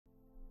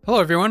Hello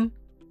everyone.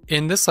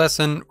 In this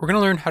lesson, we're going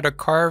to learn how to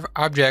carve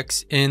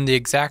objects in the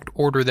exact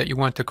order that you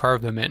want to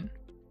carve them in.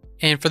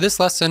 And for this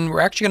lesson, we're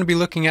actually going to be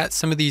looking at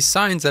some of these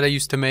signs that I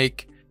used to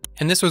make.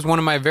 And this was one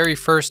of my very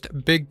first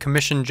big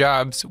commission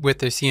jobs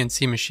with a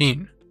CNC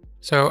machine.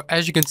 So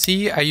as you can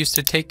see, I used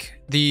to take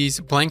these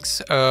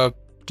blanks of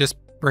just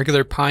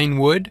regular pine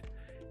wood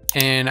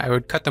and I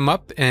would cut them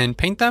up and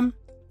paint them.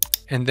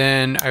 And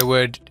then I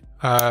would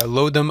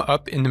load them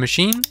up in the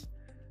machine,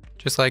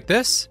 just like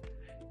this.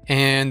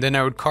 And then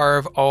I would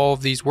carve all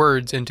of these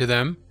words into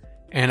them,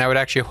 and I would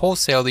actually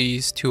wholesale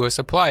these to a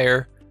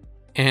supplier,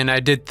 and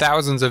I did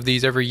thousands of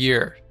these every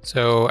year.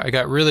 So I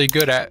got really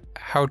good at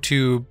how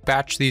to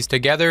batch these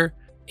together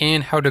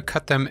and how to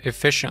cut them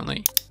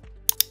efficiently.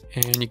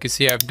 And you can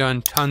see I've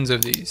done tons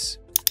of these.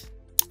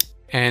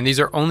 And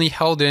these are only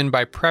held in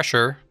by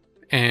pressure,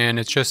 and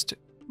it's just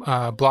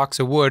blocks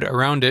of wood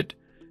around it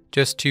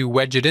just to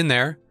wedge it in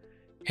there,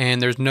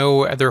 and there's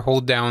no other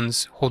hold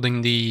downs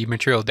holding the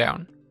material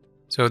down.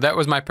 So that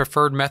was my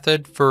preferred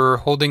method for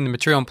holding the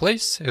material in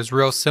place. It was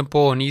real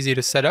simple and easy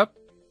to set up.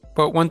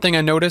 But one thing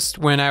I noticed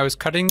when I was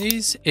cutting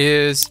these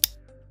is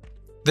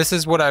this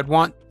is what I'd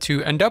want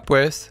to end up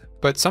with,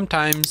 but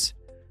sometimes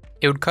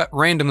it would cut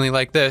randomly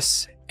like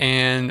this,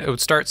 and it would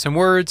start some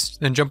words,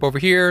 then jump over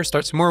here,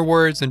 start some more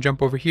words, then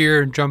jump over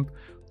here, and jump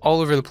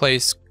all over the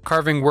place,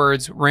 carving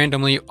words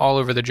randomly all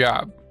over the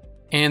job.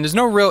 And there's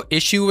no real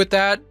issue with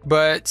that,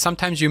 but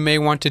sometimes you may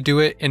want to do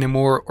it in a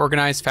more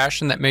organized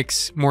fashion that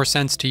makes more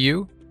sense to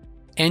you.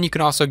 And you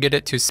can also get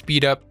it to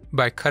speed up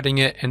by cutting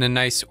it in a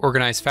nice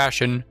organized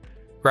fashion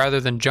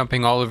rather than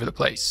jumping all over the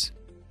place.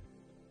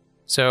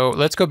 So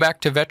let's go back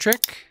to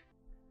Vectric.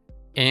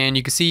 And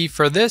you can see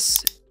for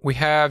this, we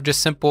have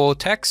just simple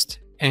text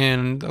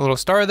and a little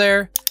star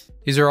there.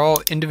 These are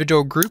all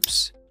individual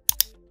groups.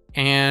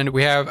 And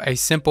we have a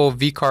simple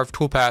VCarve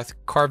toolpath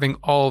carving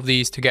all of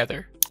these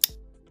together.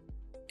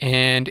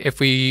 And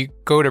if we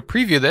go to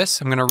preview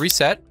this, I'm going to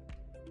reset.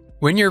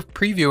 When you're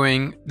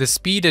previewing, the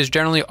speed is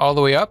generally all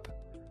the way up.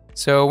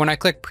 So when I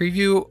click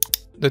preview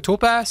the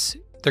toolpaths,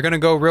 they're going to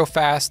go real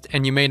fast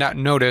and you may not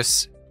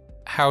notice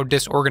how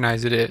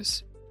disorganized it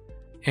is.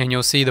 And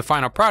you'll see the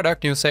final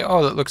product and you'll say,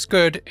 oh, that looks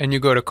good. And you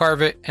go to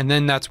carve it. And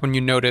then that's when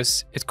you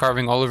notice it's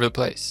carving all over the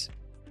place.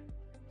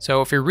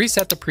 So if you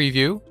reset the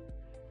preview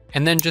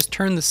and then just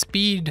turn the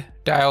speed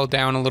dial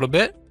down a little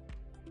bit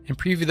and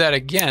preview that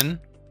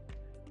again,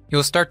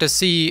 you'll start to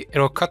see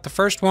it'll cut the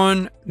first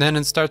one, then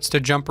it starts to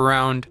jump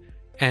around,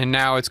 and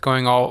now it's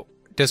going all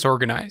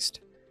disorganized.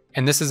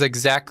 And this is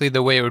exactly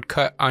the way it would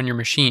cut on your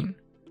machine.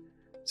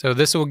 So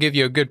this will give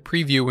you a good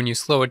preview when you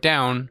slow it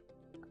down,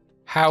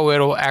 how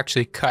it'll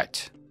actually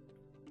cut.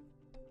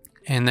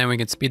 And then we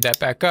can speed that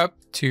back up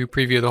to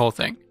preview the whole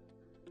thing.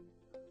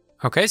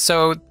 Okay,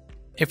 so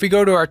if we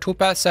go to our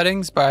toolpath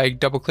settings by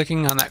double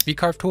clicking on that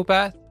VCarve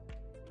toolpath,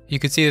 you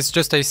can see it's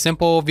just a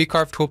simple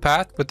VCarve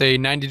toolpath with a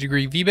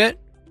 90-degree V-bit.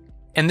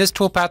 And this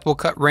toolpath will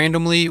cut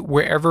randomly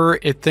wherever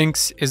it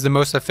thinks is the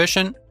most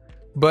efficient,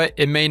 but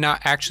it may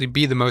not actually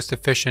be the most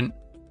efficient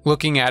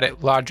looking at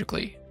it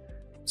logically.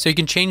 So you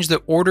can change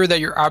the order that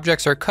your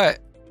objects are cut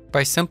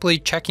by simply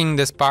checking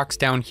this box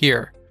down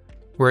here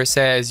where it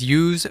says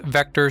use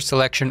vector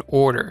selection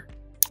order.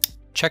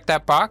 Check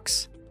that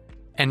box,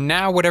 and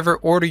now whatever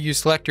order you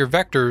select your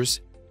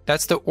vectors,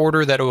 that's the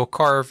order that it will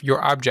carve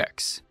your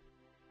objects.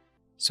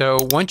 So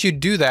once you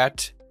do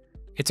that,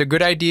 it's a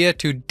good idea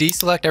to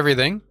deselect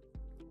everything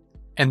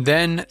and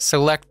then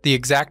select the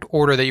exact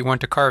order that you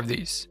want to carve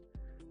these.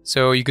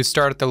 So you could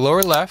start at the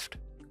lower left,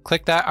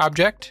 click that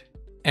object,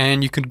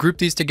 and you could group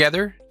these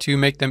together to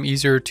make them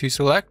easier to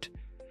select,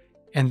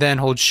 and then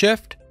hold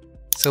shift,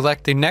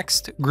 select the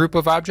next group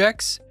of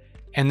objects,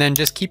 and then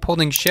just keep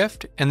holding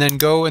shift and then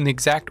go in the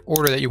exact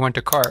order that you want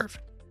to carve.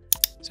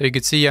 So you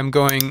can see I'm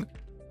going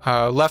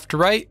left to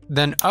right,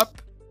 then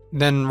up,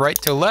 then right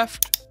to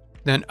left,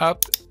 then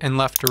up and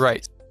left to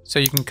right. So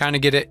you can kind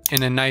of get it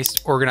in a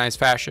nice organized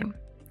fashion.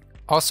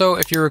 Also,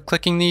 if you're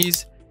clicking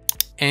these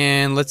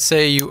and let's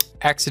say you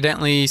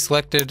accidentally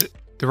selected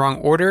the wrong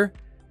order,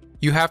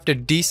 you have to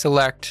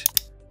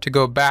deselect to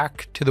go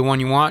back to the one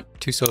you want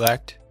to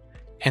select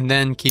and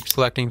then keep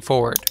selecting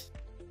forward.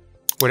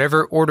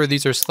 Whatever order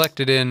these are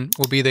selected in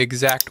will be the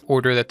exact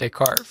order that they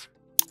carve.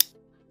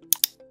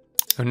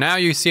 So now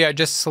you see I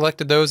just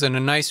selected those in a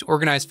nice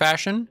organized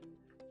fashion,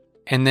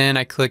 and then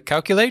I click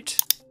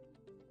calculate,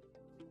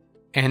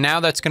 and now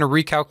that's going to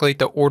recalculate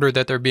the order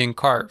that they're being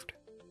carved.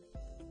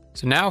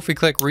 So now if we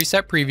click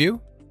reset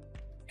preview,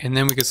 and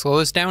then we can slow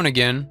this down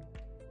again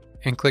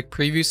and click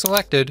preview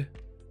selected,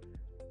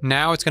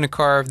 now it's going to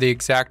carve the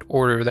exact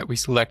order that we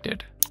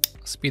selected.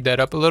 I'll speed that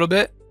up a little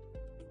bit.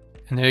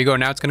 And there you go.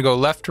 Now it's going to go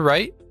left to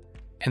right,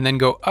 and then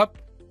go up,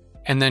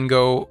 and then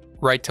go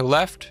right to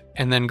left,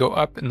 and then go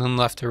up, and then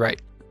left to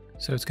right.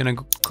 So it's going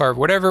to carve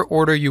whatever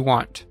order you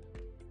want.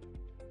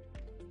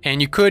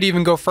 And you could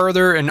even go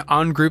further and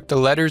ungroup the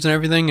letters and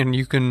everything, and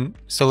you can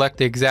select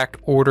the exact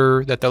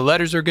order that the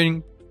letters are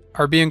being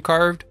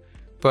carved,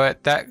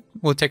 but that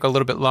will take a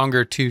little bit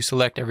longer to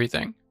select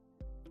everything.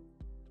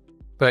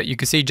 But you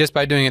can see just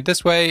by doing it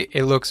this way,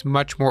 it looks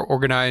much more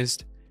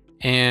organized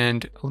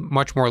and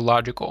much more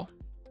logical.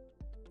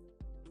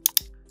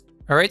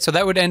 All right, so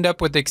that would end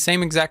up with the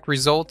same exact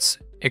results,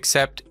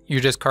 except you're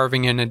just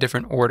carving in a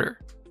different order.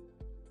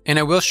 And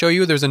I will show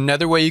you there's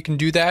another way you can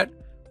do that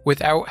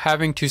without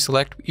having to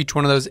select each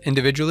one of those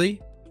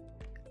individually.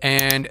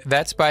 And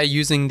that's by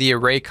using the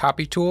array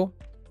copy tool.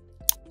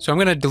 So I'm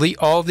gonna delete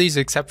all of these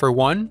except for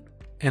one.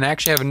 And I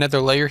actually have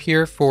another layer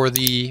here for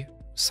the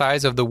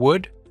size of the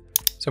wood.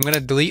 So I'm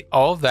gonna delete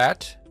all of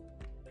that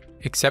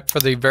except for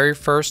the very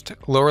first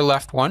lower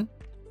left one.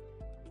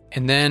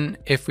 And then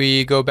if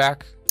we go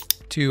back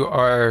to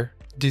our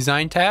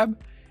design tab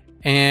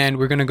and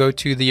we're gonna go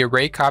to the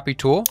array copy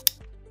tool,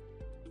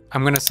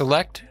 I'm gonna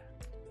select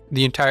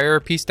the entire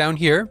piece down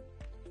here,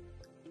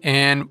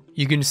 and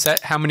you can set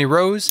how many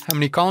rows, how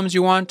many columns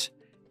you want,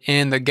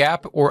 and the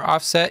gap or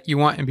offset you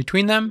want in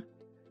between them,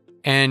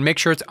 and make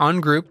sure it's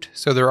ungrouped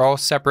so they're all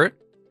separate,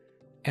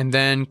 and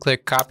then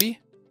click copy.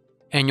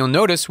 And you'll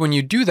notice when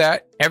you do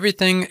that,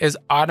 everything is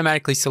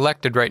automatically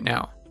selected right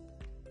now.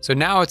 So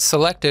now it's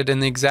selected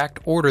in the exact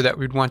order that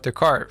we'd want to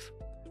carve.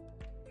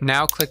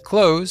 Now click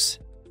close,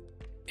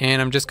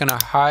 and I'm just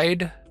gonna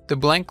hide the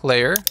blank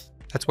layer.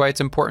 That's why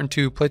it's important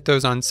to put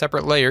those on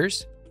separate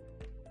layers.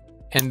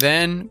 And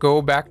then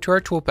go back to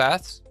our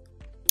toolpaths.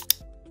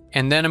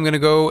 And then I'm gonna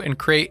go and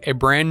create a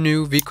brand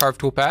new VCarve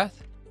toolpath.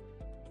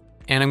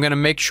 And I'm gonna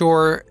make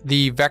sure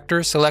the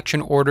vector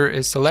selection order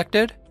is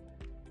selected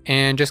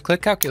and just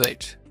click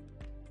calculate.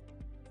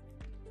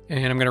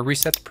 And I'm gonna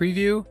reset the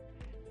preview,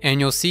 and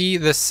you'll see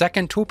the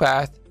second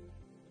toolpath,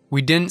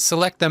 we didn't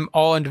select them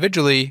all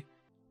individually.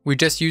 We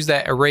just used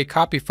that array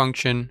copy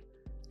function.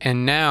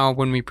 And now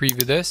when we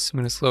preview this, I'm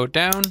gonna slow it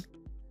down.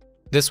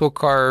 This will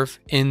carve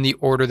in the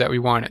order that we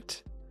want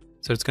it.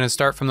 So it's gonna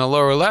start from the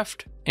lower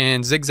left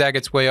and zigzag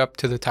its way up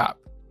to the top.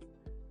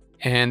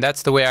 And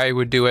that's the way I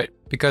would do it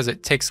because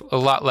it takes a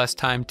lot less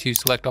time to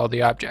select all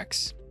the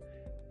objects.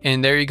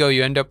 And there you go,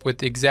 you end up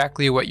with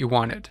exactly what you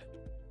wanted.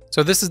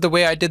 So this is the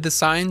way I did the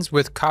signs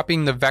with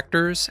copying the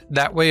vectors.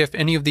 That way, if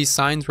any of these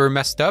signs were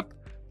messed up,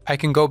 I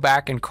can go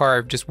back and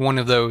carve just one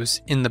of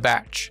those in the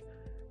batch.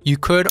 You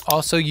could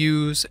also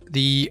use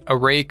the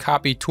array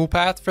copy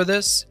toolpath for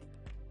this,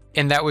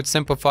 and that would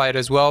simplify it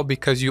as well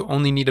because you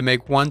only need to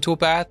make one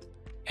toolpath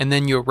and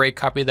then you array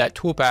copy that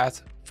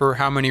toolpath for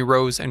how many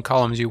rows and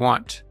columns you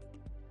want.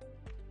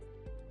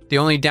 The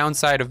only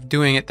downside of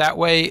doing it that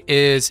way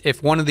is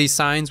if one of these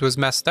signs was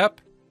messed up,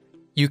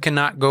 you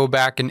cannot go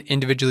back and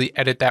individually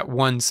edit that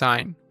one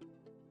sign.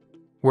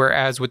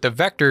 Whereas with the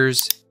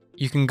vectors,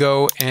 you can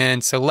go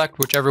and select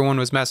whichever one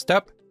was messed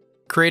up,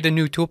 create a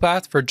new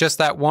toolpath for just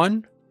that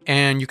one,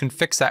 and you can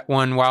fix that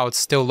one while it's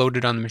still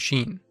loaded on the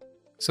machine.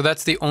 So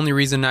that's the only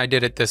reason I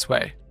did it this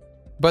way.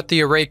 But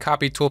the array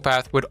copy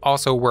toolpath would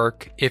also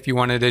work if you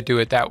wanted to do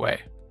it that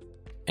way.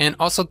 And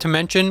also to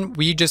mention,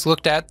 we just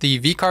looked at the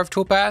VCarve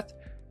toolpath,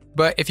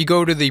 but if you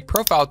go to the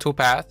profile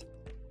toolpath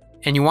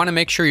and you want to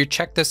make sure you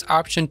check this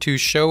option to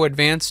show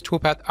advanced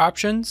toolpath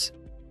options,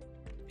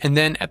 and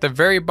then at the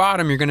very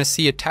bottom, you're going to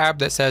see a tab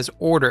that says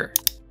order.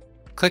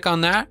 Click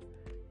on that,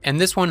 and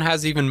this one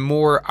has even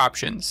more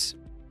options,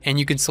 and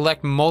you can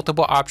select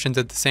multiple options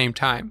at the same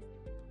time.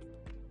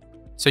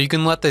 So you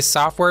can let the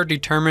software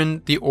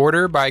determine the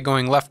order by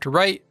going left to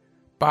right,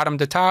 bottom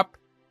to top,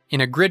 in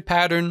a grid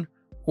pattern,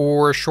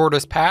 or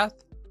shortest path,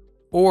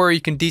 or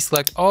you can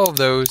deselect all of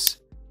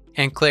those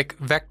and click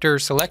vector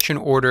selection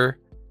order,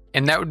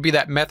 and that would be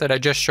that method I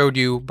just showed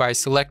you by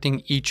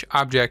selecting each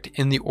object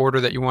in the order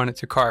that you want it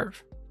to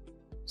carve.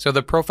 So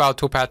the profile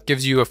toolpath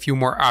gives you a few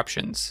more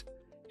options.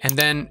 And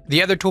then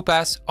the other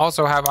toolpaths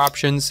also have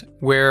options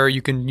where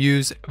you can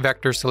use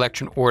vector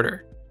selection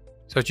order.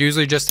 So it's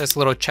usually just this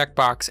little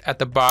checkbox at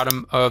the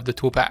bottom of the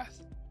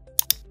toolpath.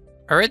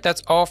 All right,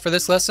 that's all for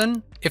this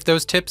lesson. If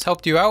those tips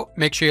helped you out,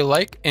 make sure you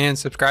like and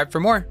subscribe for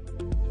more.